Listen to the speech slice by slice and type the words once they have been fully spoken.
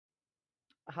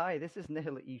Hi, this is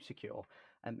Nihil at usecure.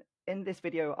 In this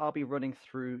video, I'll be running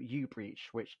through uBreach,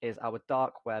 which is our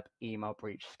dark web email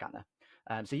breach scanner.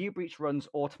 So uBreach runs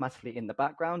automatically in the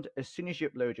background. As soon as you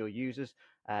upload your users,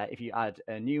 if you add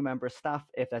a new member of staff,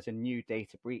 if there's a new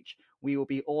data breach, we will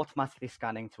be automatically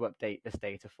scanning to update this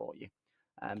data for you.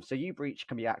 So uBreach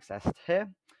can be accessed here.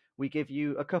 We give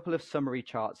you a couple of summary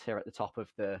charts here at the top of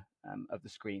the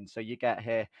screen. So you get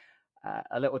here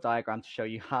a little diagram to show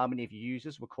you how many of your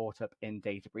users were caught up in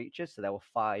data breaches. So there were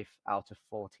 5 out of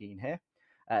 14 here.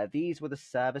 These were the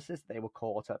services they were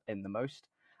caught up in the most.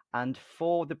 And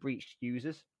for the breached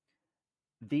users,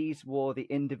 these were the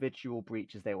individual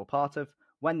breaches they were part of,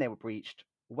 when they were breached,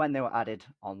 when they were added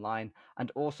online,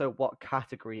 and also what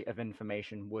category of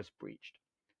information was breached.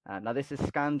 Now, this is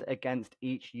scanned against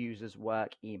each user's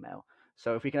work email.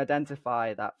 So if we can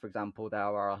identify that, for example, there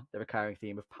are the recurring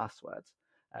theme of passwords.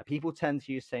 People tend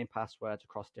to use same passwords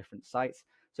across different sites.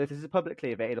 So if this is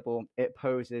publicly available, it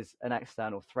poses an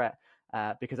external threat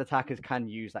because attackers can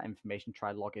use that information to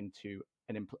try to log into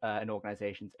an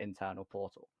organization's internal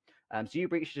portal. So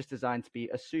uBreach is just designed to be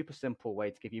a super simple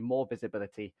way to give you more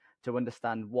visibility to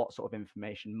understand what sort of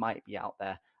information might be out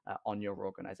there on your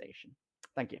organization.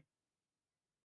 Thank you.